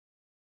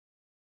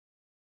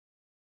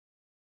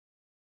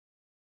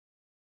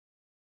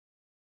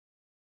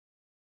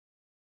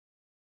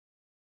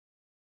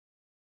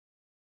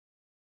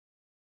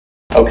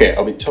Okay,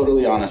 I'll be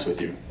totally honest with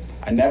you.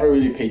 I never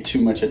really paid too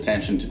much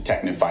attention to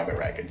Tecnifibre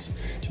rackets.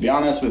 To be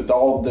honest, with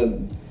all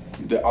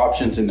the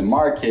options in the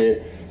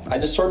market, I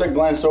just sort of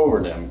glanced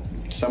over them.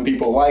 Some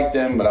people like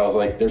them, but I was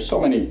like, there's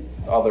so many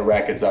other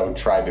rackets I would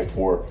try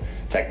before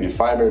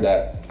Tecnifibre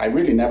that I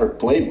really never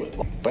played with.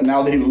 But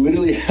now they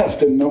literally have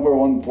the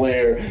 #1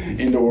 player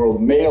in the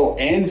world, male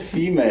and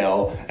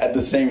female, at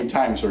the same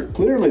time. So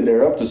clearly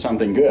they're up to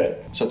something good.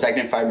 So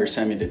Tecnifibre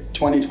sent me the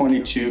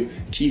 2022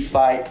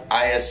 TFIGHT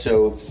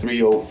ISO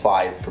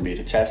 305 for me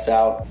to test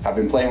out. I've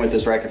been playing with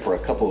this racket for a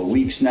couple of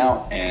weeks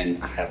now, and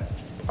I have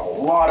a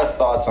lot of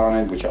thoughts on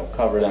it, which I'll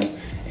cover them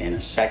in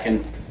a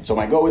second. So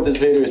my goal with this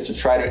video is to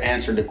try to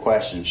answer the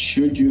question,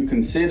 should you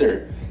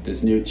consider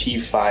this new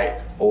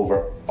TFIGHT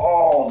over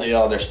all the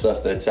other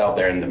stuff that's out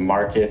there in the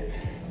market?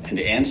 And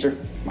the answer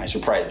might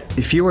surprise you.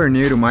 If you are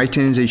new to My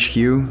Tennis HQ,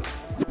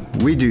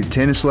 we do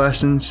tennis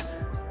lessons,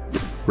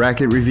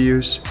 racket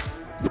reviews,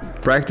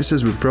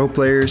 practices with pro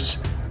players,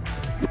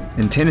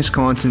 and tennis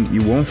content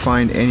you won't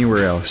find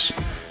anywhere else.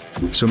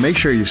 So make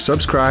sure you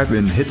subscribe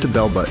and hit the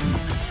bell button.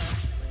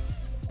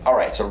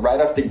 Alright, so right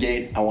off the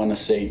gate, I want to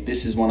say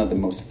this is one of the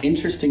most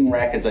interesting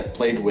rackets I've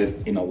played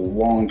with in a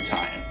long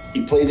time.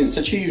 It plays in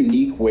such a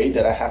unique way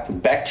that I have to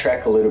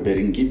backtrack a little bit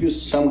and give you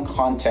some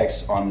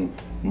context on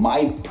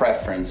my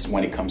preference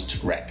when it comes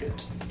to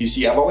rackets. You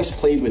see, I've always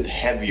played with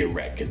heavier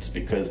rackets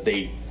because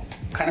they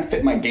kind of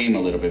fit my game a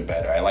little bit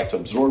better. I like to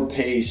absorb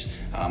pace,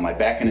 my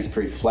backhand is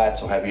pretty flat,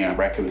 so having a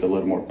racket with a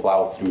little more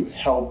plow through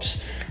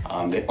helps.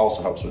 It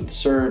also helps with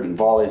serve and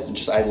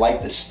volleys. I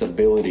like the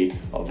stability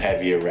of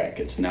heavier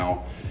rackets.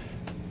 Now,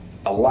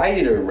 a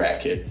lighter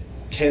racket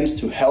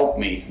tends to help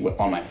me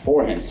on my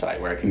forehand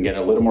side, where I can get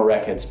a little more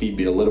racket speed,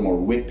 be a little more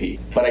whippy.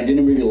 But I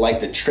didn't really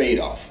like the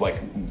trade-off. Like,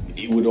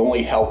 it would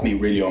only help me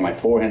really on my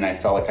forehand. I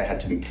felt like I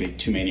had to make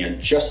too many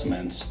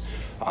adjustments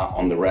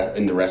in the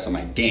rest of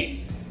my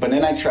game. But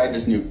then I tried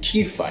this new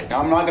TFIGHT.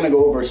 Now I'm not gonna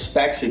go over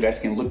specs, so you guys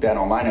can look that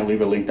online. I'll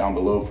leave a link down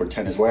below for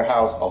Tennis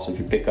Warehouse. Also, if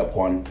you pick up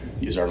one,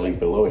 use our link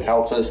below, it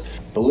helps us.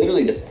 But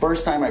literally the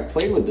first time I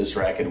played with this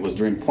racket was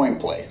during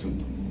point play.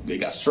 It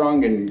got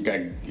strung and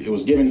it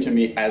was given to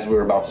me as we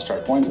were about to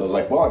start points. I was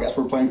like, well, I guess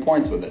we're playing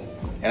points with it.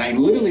 And I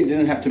literally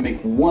didn't have to make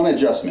one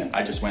adjustment.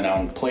 I just went out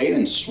and played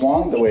and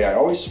swung the way I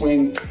always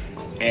swing,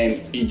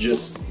 and it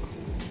just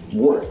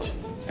worked.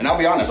 And I'll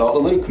be honest, I was a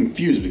little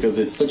confused because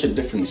it's such a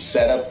different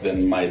setup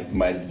than my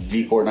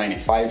VCore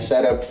 95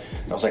 setup.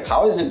 I was like,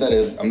 how is it that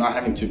I'm not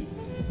having to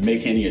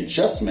make any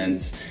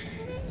adjustments?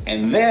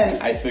 And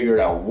then I figured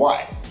out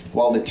why.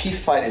 While the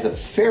TFIGHT is a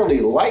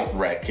fairly light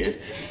racket,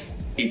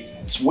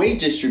 its weight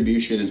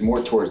distribution is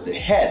more towards the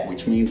head,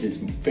 which means it's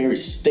very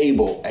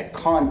stable at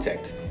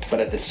contact. But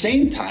at the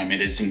same time,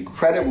 it is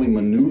incredibly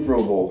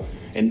maneuverable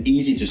and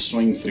easy to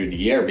swing through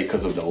the air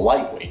because of the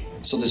lightweight.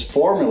 So this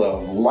formula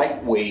of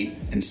lightweight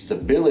and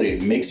stability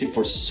makes it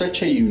for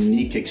such a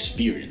unique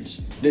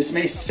experience. This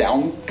may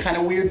sound kind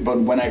of weird, but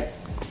when I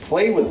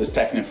play with this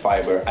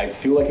Tecnifibre, I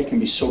feel like I can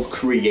be so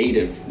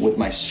creative with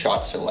my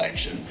shot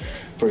selection.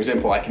 For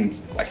example, I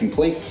can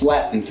play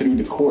flat and through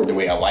the court the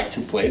way I like to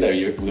play,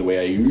 the way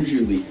I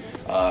usually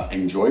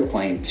enjoy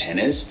playing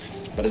tennis.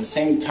 But at the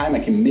same time, I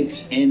can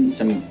mix in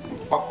some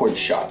awkward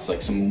shots,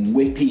 like some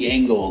whippy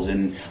angles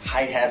and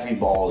high heavy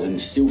balls, and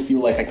still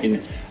feel like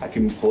I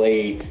can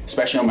play,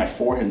 especially on my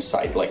forehand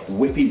side, like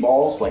whippy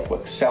balls, like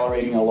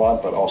accelerating a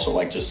lot, but also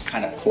like just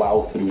kind of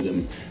plow through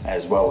them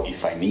as well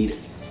if I need it.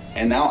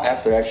 And now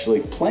after actually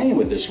playing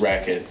with this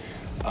racket,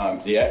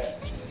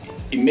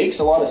 it makes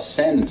a lot of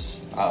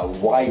sense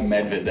why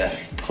Medvedev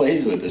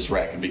plays with this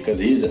racket, because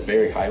he is a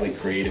very highly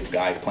creative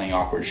guy playing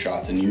awkward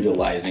shots and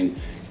utilizing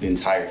the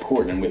entire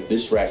court. And with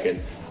this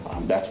racket,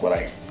 that's what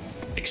I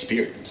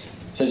experience.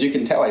 So as you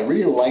can tell, I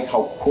really like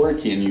how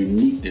quirky and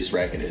unique this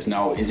racket is.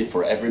 Now, is it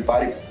for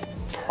everybody?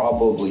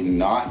 Probably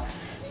not.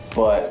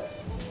 But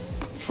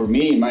for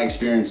me, in my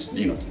experience,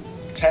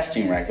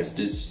 testing rackets,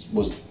 this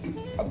was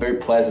a very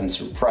pleasant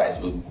surprise.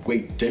 It was way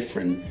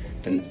different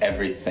than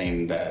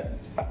everything that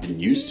I've been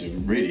used to,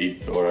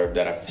 really, or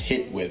that I've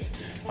hit with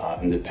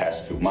in the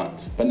past few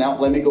months. But now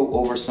let me go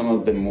over some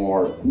of the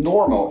more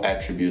normal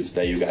attributes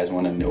that you guys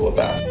want to know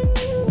about.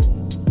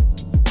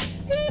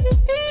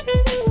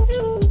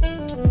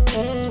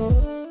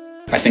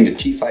 I think the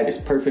TFIGHT is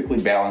perfectly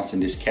balanced in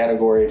this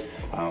category.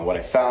 What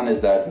I found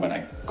is that when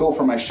I go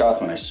for my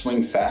shots, when I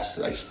swing fast,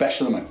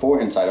 especially on my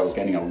forehand side, I was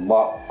getting a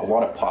lot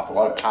of pop, a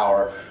lot of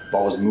power.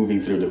 Ball was moving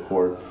through the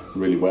court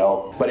really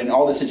well. But in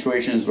all the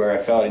situations where I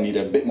felt I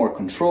needed a bit more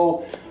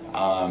control,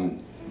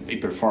 it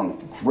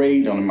performed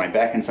great. On my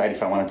backhand side,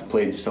 if I wanted to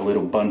play just a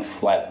little bunt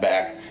flat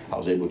back, I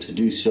was able to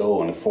do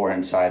so. On the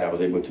forehand side, I was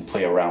able to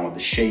play around with the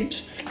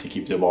shapes to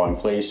keep the ball in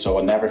place. So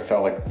I never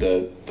felt like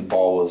the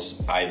ball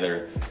was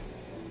either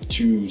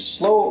too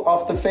slow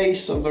off the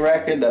face of the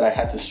racket, that I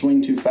had to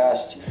swing too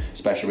fast,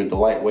 especially with the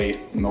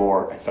lightweight,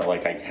 nor I felt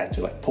like I had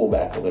to pull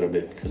back a little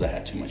bit because I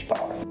had too much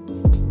power.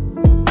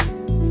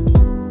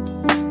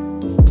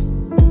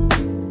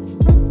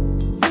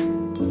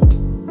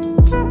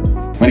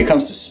 When it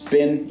comes to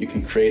spin, you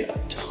can create a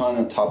ton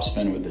of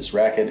topspin with this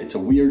racket. It's a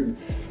weird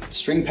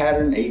string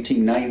pattern,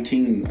 18,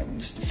 19.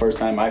 It's the first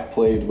time I've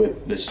played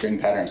with this string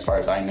pattern as far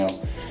as I know.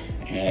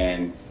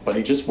 But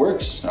it just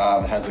works. It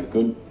has a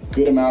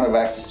good amount of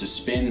access to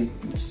spin.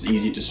 It's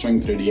easy to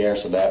swing through the air,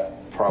 so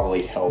that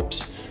probably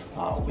helps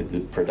with the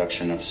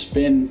production of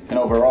spin. And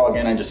overall,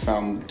 again, I just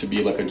found to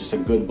be like just a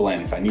good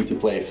blend. If I need to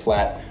play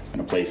flat, I'm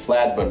gonna play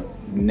flat, but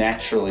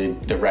naturally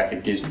the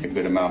racket gives me a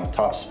good amount of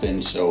top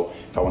spin, so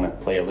if I want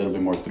to play a little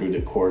bit more through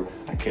the court,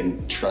 I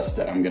can trust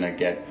that I'm gonna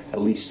get at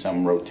least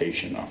some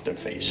rotation off the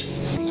face.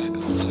 It's like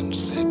a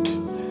sunset,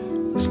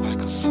 it's like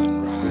a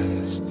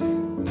sunrise.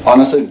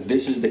 Honestly,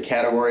 this is the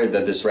category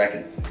that this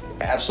racket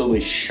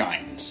absolutely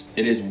shines.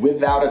 It is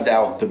without a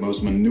doubt the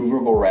most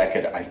maneuverable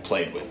racket I've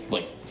played with.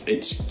 Like,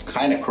 it's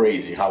kind of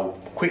crazy how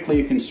quickly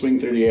you can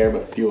swing through the air,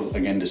 but feel,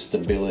 again, the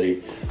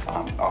stability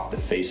off the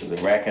face of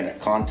the racket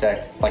at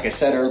contact. Like I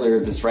said earlier,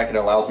 this racket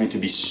allows me to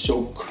be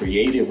so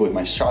creative with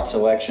my shot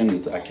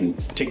selections. I can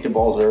take the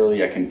balls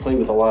early, I can play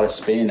with a lot of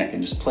spin, I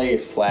can just play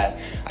it flat.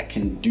 I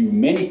can do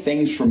many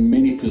things from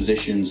many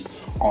positions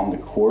on the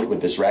court with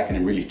this racket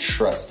and really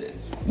trust it.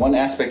 One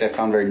aspect I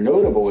found very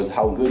notable is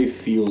how good it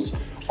feels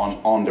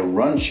on the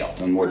run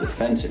shots, on more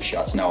defensive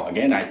shots. Now,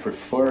 again, I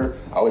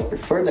always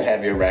prefer the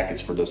heavier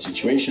rackets for those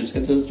situations,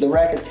 because the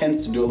racket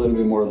tends to do a little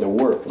bit more of the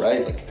work,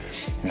 right? Like,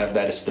 you have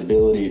that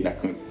stability,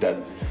 that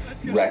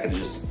racket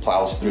just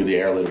plows through the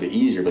air a little bit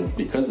easier. But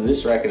because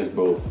this racket is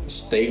both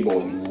stable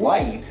and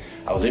light,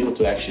 I was able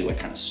to actually like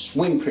kind of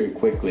swing pretty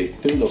quickly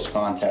through those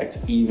contacts,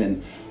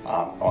 even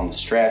on the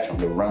stretch, on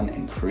the run,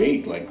 and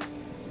create like,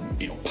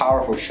 you know,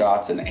 powerful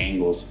shots and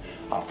angles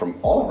from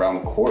all around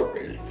the court,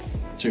 really.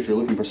 So if you're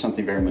looking for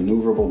something very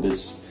maneuverable,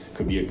 this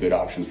could be a good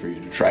option for you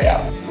to try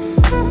out.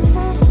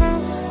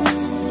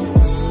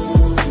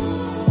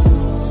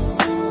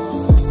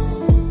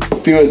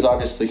 Feel is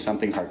obviously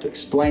something hard to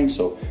explain,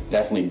 so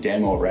definitely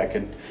demo a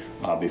racket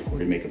before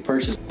you make a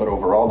purchase. But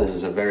overall, this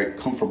is a very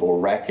comfortable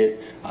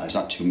racket. It's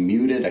not too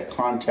muted at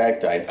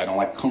contact. I don't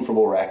like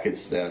comfortable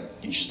rackets that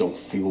you just don't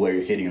feel where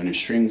you're hitting on your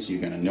strings.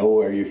 You're gonna know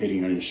where you're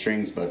hitting on your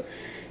strings, but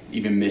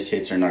even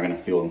mishits are not gonna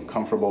feel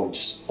uncomfortable.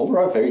 Just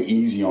overall very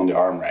easy on the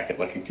arm racket.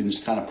 Like, you can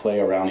just kind of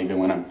play around, even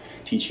when I'm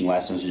teaching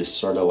lessons, just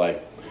sort of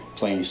like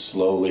playing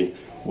slowly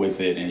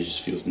with it, and it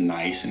just feels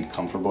nice and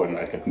comfortable, and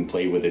like I can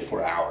play with it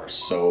for hours.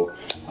 So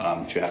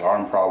if you have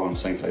arm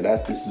problems, things like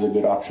that, this is a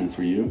good option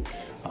for you.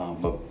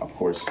 But of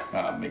course,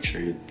 make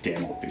sure you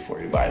demo it before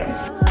you buy them.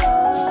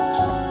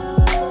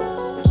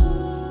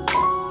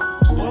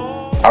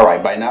 All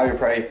right, by now you're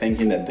probably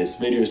thinking that this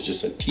video is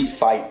just a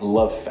TFIGHT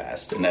love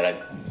fest, and that I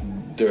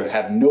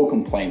have no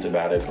complaints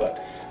about it, but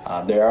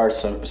there are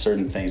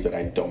certain things that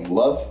I don't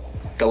love.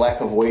 The lack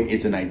of weight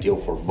isn't ideal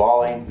for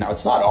volleying. Now,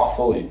 it's not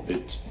awful,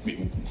 it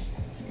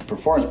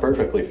performs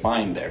perfectly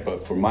fine there,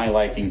 but for my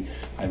liking,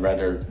 I'd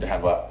rather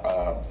have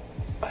a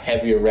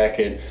heavier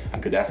racket. I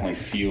could definitely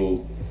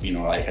feel, you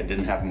know, like I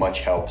didn't have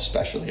much help,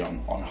 especially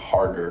on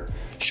harder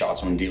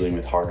shots, when dealing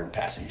with harder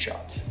passing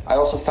shots. I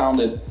also found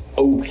it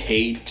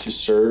okay to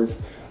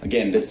serve.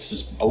 Again,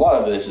 a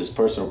lot of this is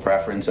personal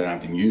preference, and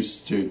I've been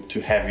used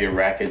to heavier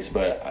rackets,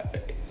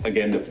 but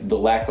again, the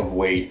lack of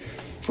weight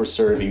for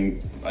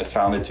serving, I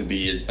found it to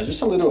be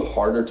just a little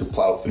harder to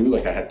plow through.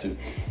 Like, I had to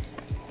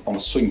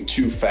almost swing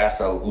too fast,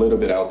 a little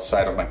bit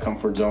outside of my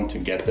comfort zone to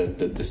get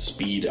the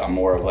speed. I'm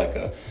more of like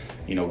a,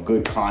 you know,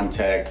 good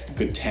contact,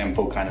 good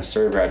tempo kind of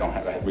server.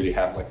 I really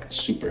have like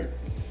super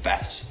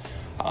fast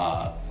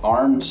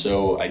arm,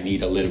 so I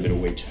need a little bit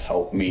of weight to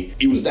help me.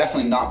 It was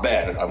definitely not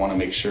bad. I want to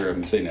make sure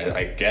I'm saying that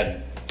I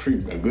get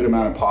a good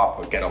amount of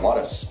pop, I get a lot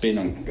of spin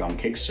on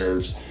kick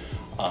serves,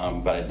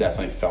 but I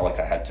definitely felt like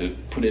I had to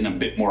put in a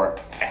bit more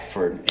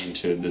effort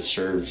into the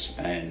serves,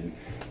 and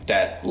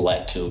that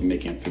led to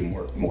making a few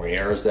more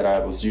errors that I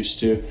was used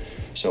to.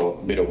 So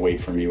a bit of weight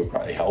for me would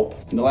probably help.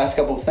 And the last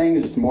couple of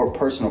things, it's more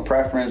personal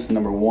preference.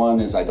 Number one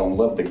is I don't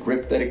love the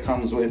grip that it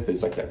comes with.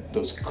 It's like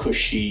those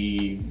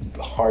cushy,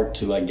 hard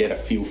to like get a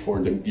feel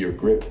for your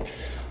grip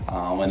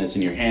when it's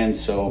in your hands.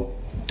 So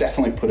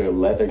definitely put a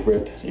leather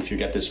grip if you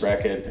get this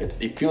racket.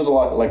 It feels a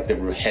lot like the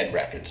head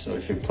rackets. So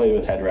if you play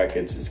with head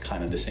rackets, it's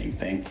kind of the same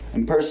thing.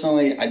 And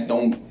personally, I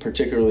don't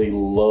particularly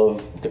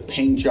love the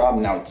paint job.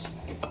 Now, it's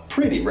a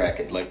pretty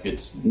racket. Like,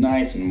 it's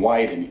nice and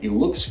white and it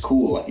looks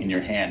cool in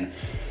your hand.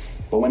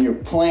 But when you're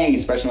playing,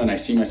 especially when I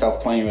see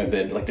myself playing with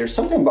it, like, there's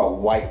something about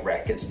white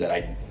rackets that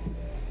I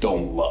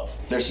don't love.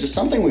 There's just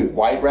something with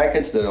white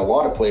rackets that a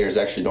lot of players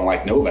actually don't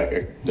like.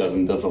 Novak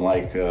doesn't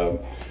like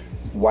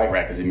white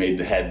rackets. He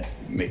made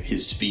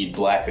his speed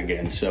black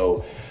again.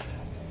 So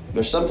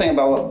there's something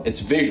about it's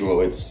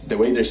visual. It's the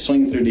way they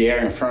swing through the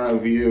air in front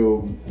of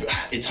you.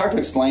 It's hard to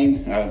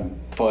explain,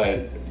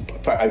 but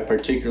I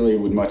particularly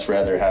would much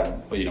rather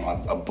have, you know,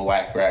 a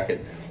black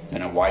racket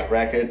than a white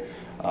racket.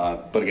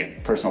 But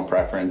again, personal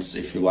preference.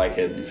 If you like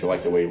it, if you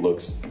like the way it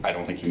looks, I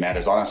don't think it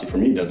matters. Honestly, for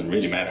me, it doesn't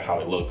really matter how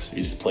it looks.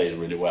 He just plays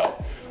really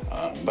well.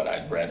 But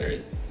I'd rather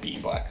it be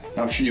black.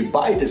 Now, should you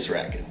buy this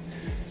racket?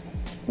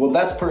 Well,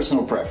 that's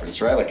personal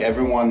preference, right? Like,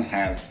 everyone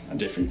has a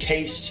different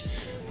taste.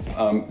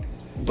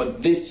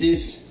 But this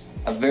is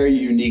a very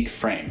unique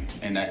frame,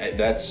 and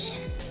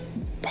that's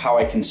how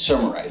I can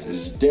summarize it.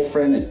 It's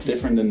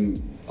different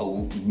than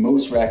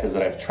most rackets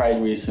that I've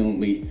tried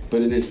recently,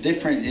 but it is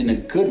different in a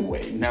good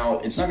way. Now,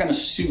 it's not gonna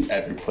suit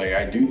every player.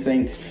 I do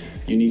think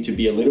you need to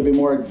be a little bit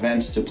more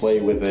advanced to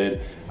play with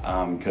it,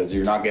 because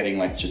you're not getting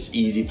like just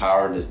easy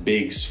power, this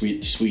big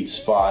sweet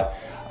spot.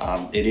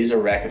 It is a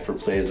racket for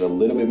players a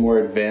little bit more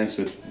advanced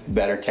with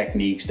better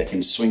techniques that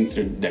can swing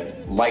through,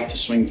 that like to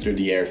swing through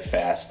the air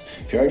fast.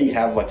 If you already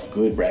have like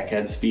good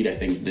racket speed, I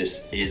think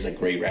this is a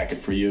great racket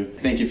for you.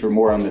 I think if you're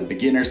more on the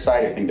beginner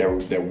side, I think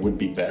there would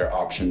be better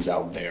options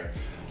out there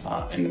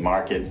in the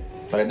market.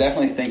 But I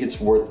definitely think it's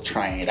worth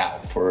trying it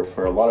out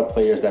for a lot of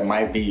players that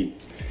might be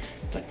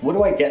like, what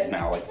do I get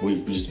now? Like,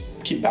 we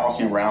just keep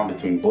bouncing around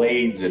between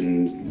blades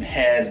and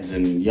heads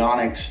and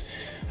Yonex.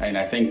 And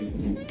I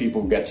think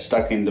people get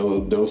stuck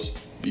into those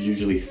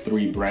usually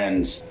 3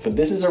 brands. But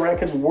this is a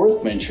racket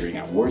worth venturing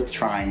out, worth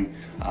trying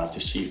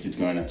to see if it's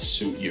going to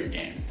suit your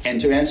game. And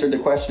to answer the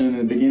question in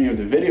the beginning of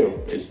the video,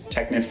 is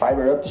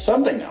Tecnifibre up to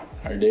something now?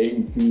 Are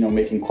they,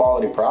 making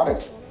quality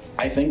products?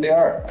 I think they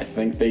are. I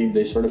think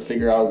they sort of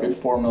figure out a good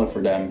formula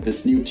for them.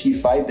 This new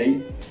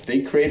TFIGHT,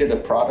 they created a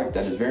product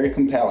that is very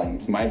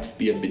compelling. It might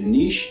be a bit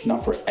niche,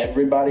 not for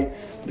everybody,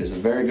 but it's a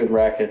very good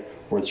racket,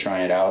 worth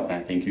trying it out, and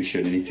I think you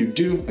should. And if you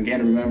do,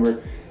 again,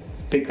 remember,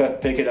 pick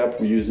it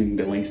up using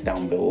the links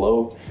down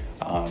below.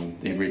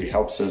 It really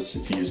helps us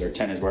if you use our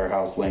Tennis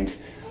Warehouse link.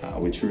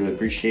 We truly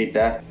appreciate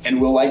that. And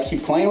will I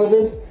keep playing with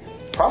it?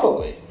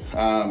 Probably.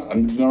 I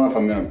don't know if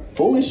I'm gonna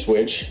fully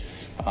switch,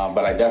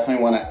 but I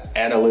definitely want to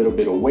add a little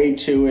bit of weight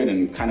to it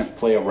and kind of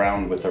play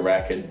around with the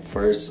racket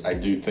first. I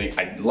do think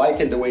I like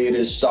it the way it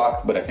is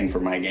stock, but I think for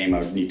my game I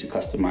would need to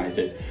customize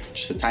it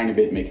just a tiny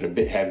bit, make it a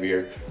bit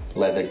heavier,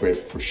 leather grip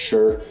for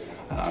sure,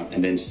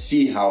 and then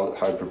see how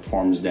it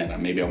performs then.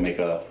 Maybe I'll make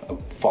a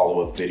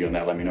follow-up video on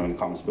that. Let me know in the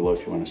comments below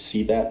if you want to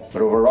see that.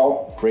 But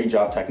overall, great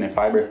job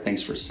Tecnifibre.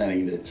 Thanks for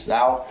sending this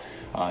out.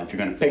 If you're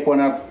going to pick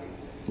one up,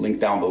 link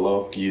down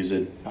below, use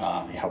it.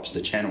 It helps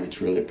the channel, we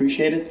truly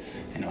appreciate it.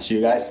 And I'll see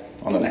you guys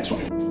on the next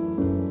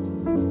one.